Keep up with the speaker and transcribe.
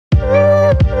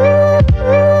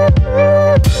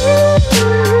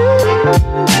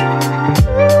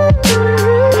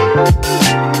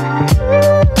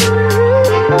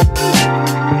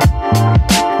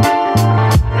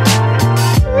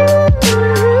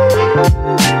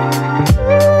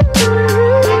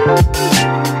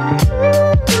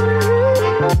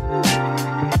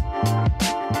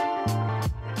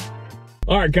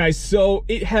right, guys, so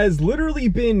it has literally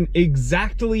been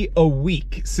exactly a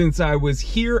week since I was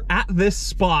here at this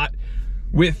spot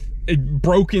with a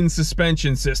broken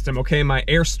suspension system, okay? My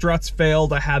air struts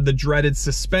failed, I had the dreaded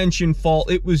suspension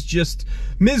fault, it was just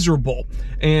miserable.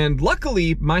 And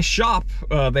luckily, my shop,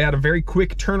 they had a very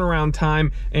quick turnaround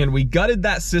time, and we gutted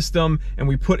that system, and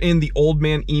we put in the Old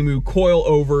Man Emu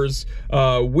coilovers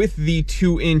with the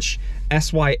 2-inch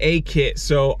SYA kit.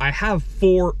 So I have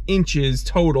 4 inches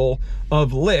total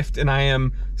of lift, and I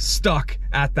am stuck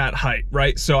at that height,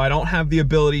 right? So I don't have the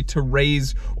ability to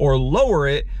raise or lower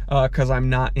it because I'm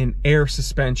not in air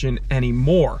suspension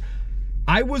anymore.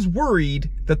 I was worried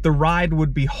that the ride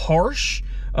would be harsh,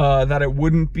 that it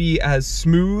wouldn't be as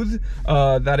smooth,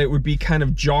 that it would be kind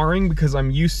of jarring because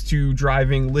I'm used to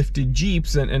driving lifted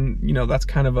Jeeps, and you know, that's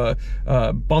kind of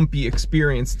a bumpy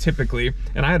experience typically.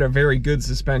 And I had a very good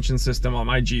suspension system on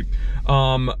my Jeep.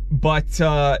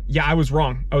 Yeah, I was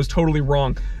wrong. I was totally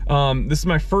wrong. This is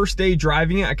my first day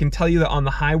driving it. I can tell you that on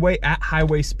the highway, at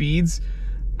highway speeds,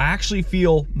 I actually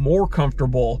feel more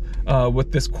comfortable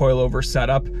with this coilover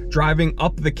setup. Driving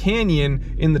up the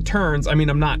canyon in the turns, I mean,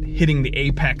 I'm not hitting the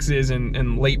apexes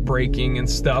and late braking and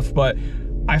stuff, but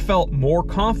I felt more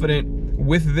confident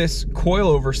with this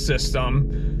coilover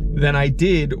system than I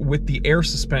did with the air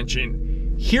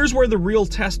suspension. Here's where the real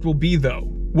test will be though.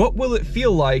 What will it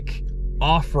feel like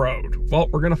off-road? Well,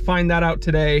 we're gonna find that out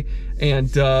today.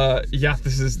 And yeah,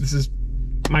 this is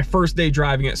my first day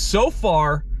driving it. So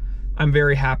far, I'm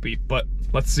very happy, but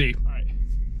let's see. All right,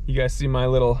 you guys see my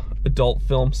little adult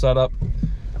film setup?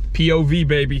 POV,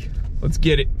 baby, let's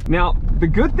get it. Now, the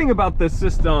good thing about this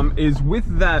system is with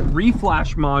that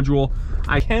reflash module,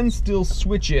 I can still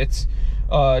switch it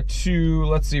to,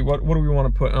 let's see, what do we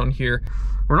want to put on here?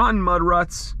 We're not in mud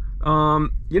ruts.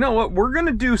 You know what, we're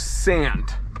gonna do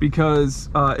sand because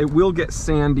it will get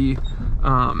sandy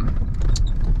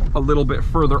a little bit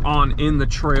further on in the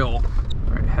trail.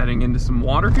 All right, heading into some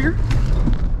water here.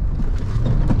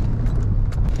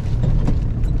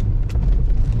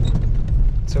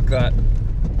 Took that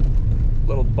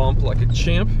little bump like a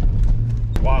champ.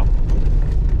 Wow.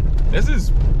 This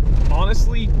is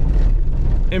honestly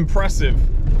impressive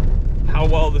how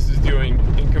well this is doing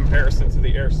in comparison to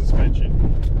the air suspension.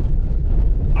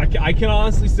 I can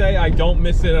honestly say I don't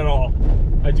miss it at all.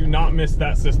 I do not miss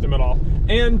that system at all.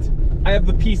 And I have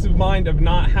the peace of mind of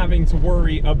not having to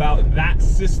worry about that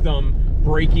system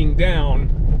breaking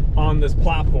down on this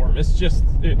platform. It's just,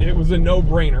 it was a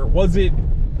no-brainer. Was it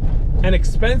an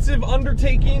expensive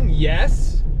undertaking?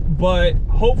 Yes, but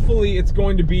hopefully it's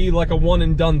going to be like a one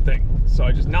and done thing. So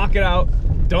I just knock it out,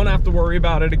 don't have to worry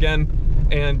about it again,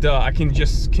 and I can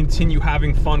just continue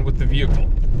having fun with the vehicle.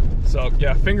 So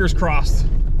yeah, fingers crossed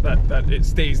that it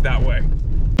stays that way.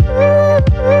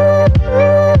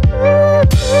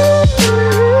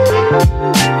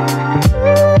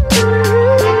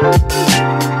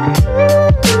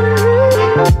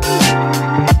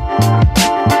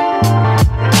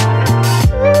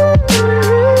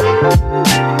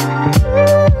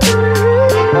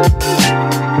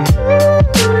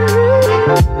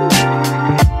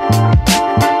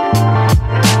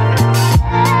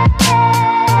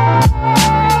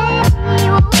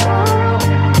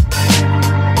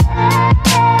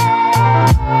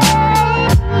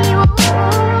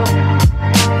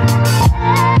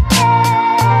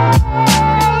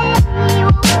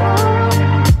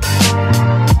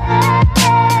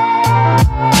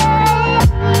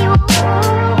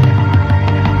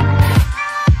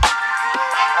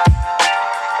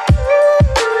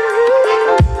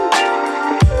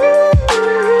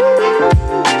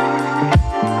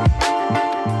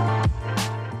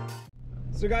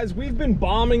 So guys, we've been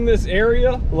bombing this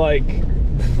area like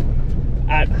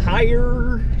at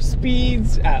higher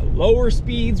speeds, at lower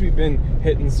speeds. We've been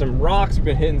hitting some rocks, we've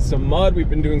been hitting some mud,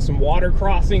 we've been doing some water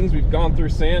crossings, we've gone through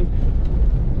sand,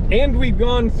 and we've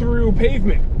gone through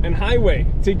pavement and highway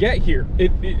to get here.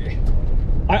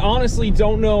 I honestly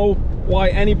don't know why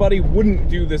anybody wouldn't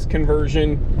do this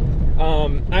conversion.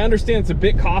 I understand it's a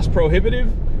bit cost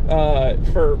prohibitive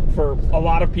for a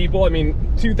lot of people. I mean,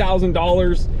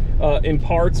 $2,000 in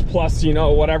parts plus, you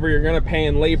know, whatever you're gonna pay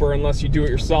in labor unless you do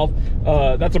it yourself.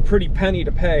 That's a pretty penny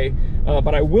to pay,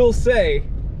 but I will say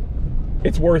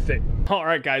it's worth it. All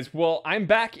right, guys, well, I'm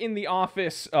back in the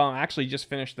office. I actually just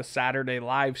finished the Saturday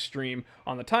live stream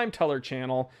on the Time Teller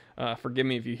channel. Forgive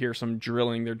me if you hear some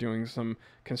drilling. They're doing some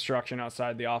construction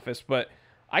outside the office, but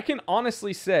I can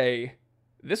honestly say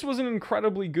this was an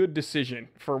incredibly good decision.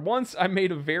 For once, I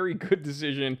made a very good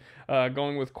decision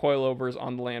going with coilovers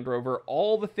on the Land Rover.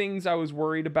 All the things I was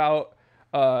worried about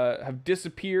have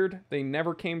disappeared. They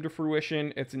never came to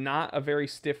fruition. It's not a very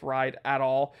stiff ride at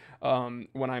all.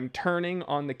 When I'm turning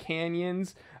on the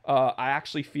canyons, I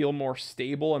actually feel more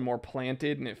stable and more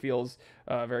planted, and it feels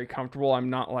very comfortable. I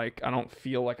don't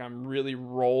feel like I'm really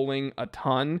rolling a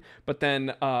ton. But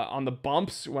then on the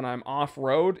bumps, when I'm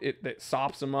off-road, it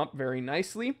sops them up very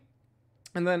nicely.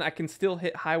 And then I can still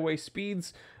hit highway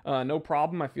speeds, no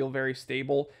problem. I feel very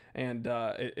stable, and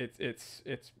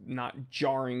it's not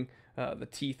jarring the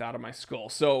teeth out of my skull.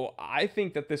 So I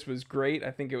think that this was great.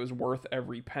 I think it was worth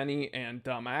every penny. And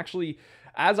I actually,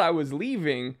 as I was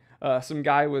leaving, some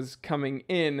guy was coming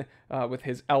in with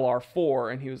his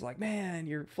LR4, and he was like, "Man,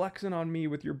 you're flexing on me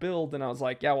with your build." And I was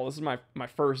like, "Yeah, well, this is my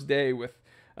first day with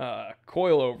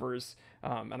coilovers."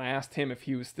 And I asked him if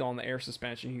he was still on the air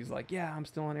suspension. He's like, "Yeah, I'm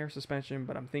still on air suspension,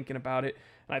 but I'm thinking about it."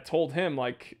 And I told him,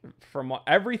 like, from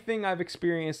everything I've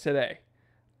experienced today,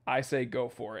 I say go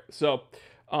for it. So,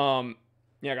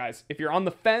 yeah, guys, if you're on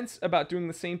the fence about doing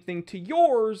the same thing to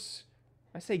yours,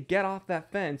 I say get off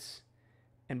that fence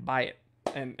and buy it.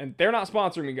 And they're not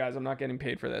sponsoring me, guys. I'm not getting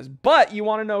paid for this. But you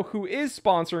want to know who is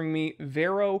sponsoring me?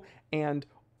 Vero and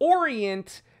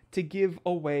Orient, to give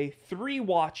away 3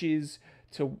 watches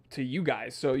to you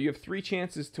guys. So you have 3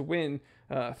 chances to win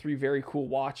 3 very cool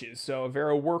watches. So a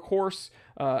Vero Workhorse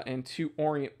and 2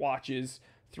 Orient watches.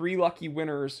 3 lucky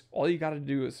winners. All you got to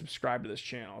do is subscribe to this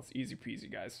channel. It's easy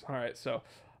peasy, guys. All right, so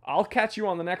I'll catch you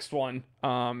on the next one.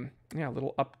 Yeah, a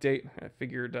little update. I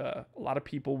figured a lot of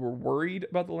people were worried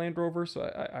about the Land Rover, so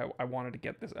I wanted to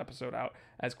get this episode out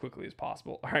as quickly as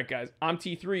possible. All right, guys, I'm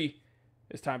T3.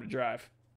 It's time to drive.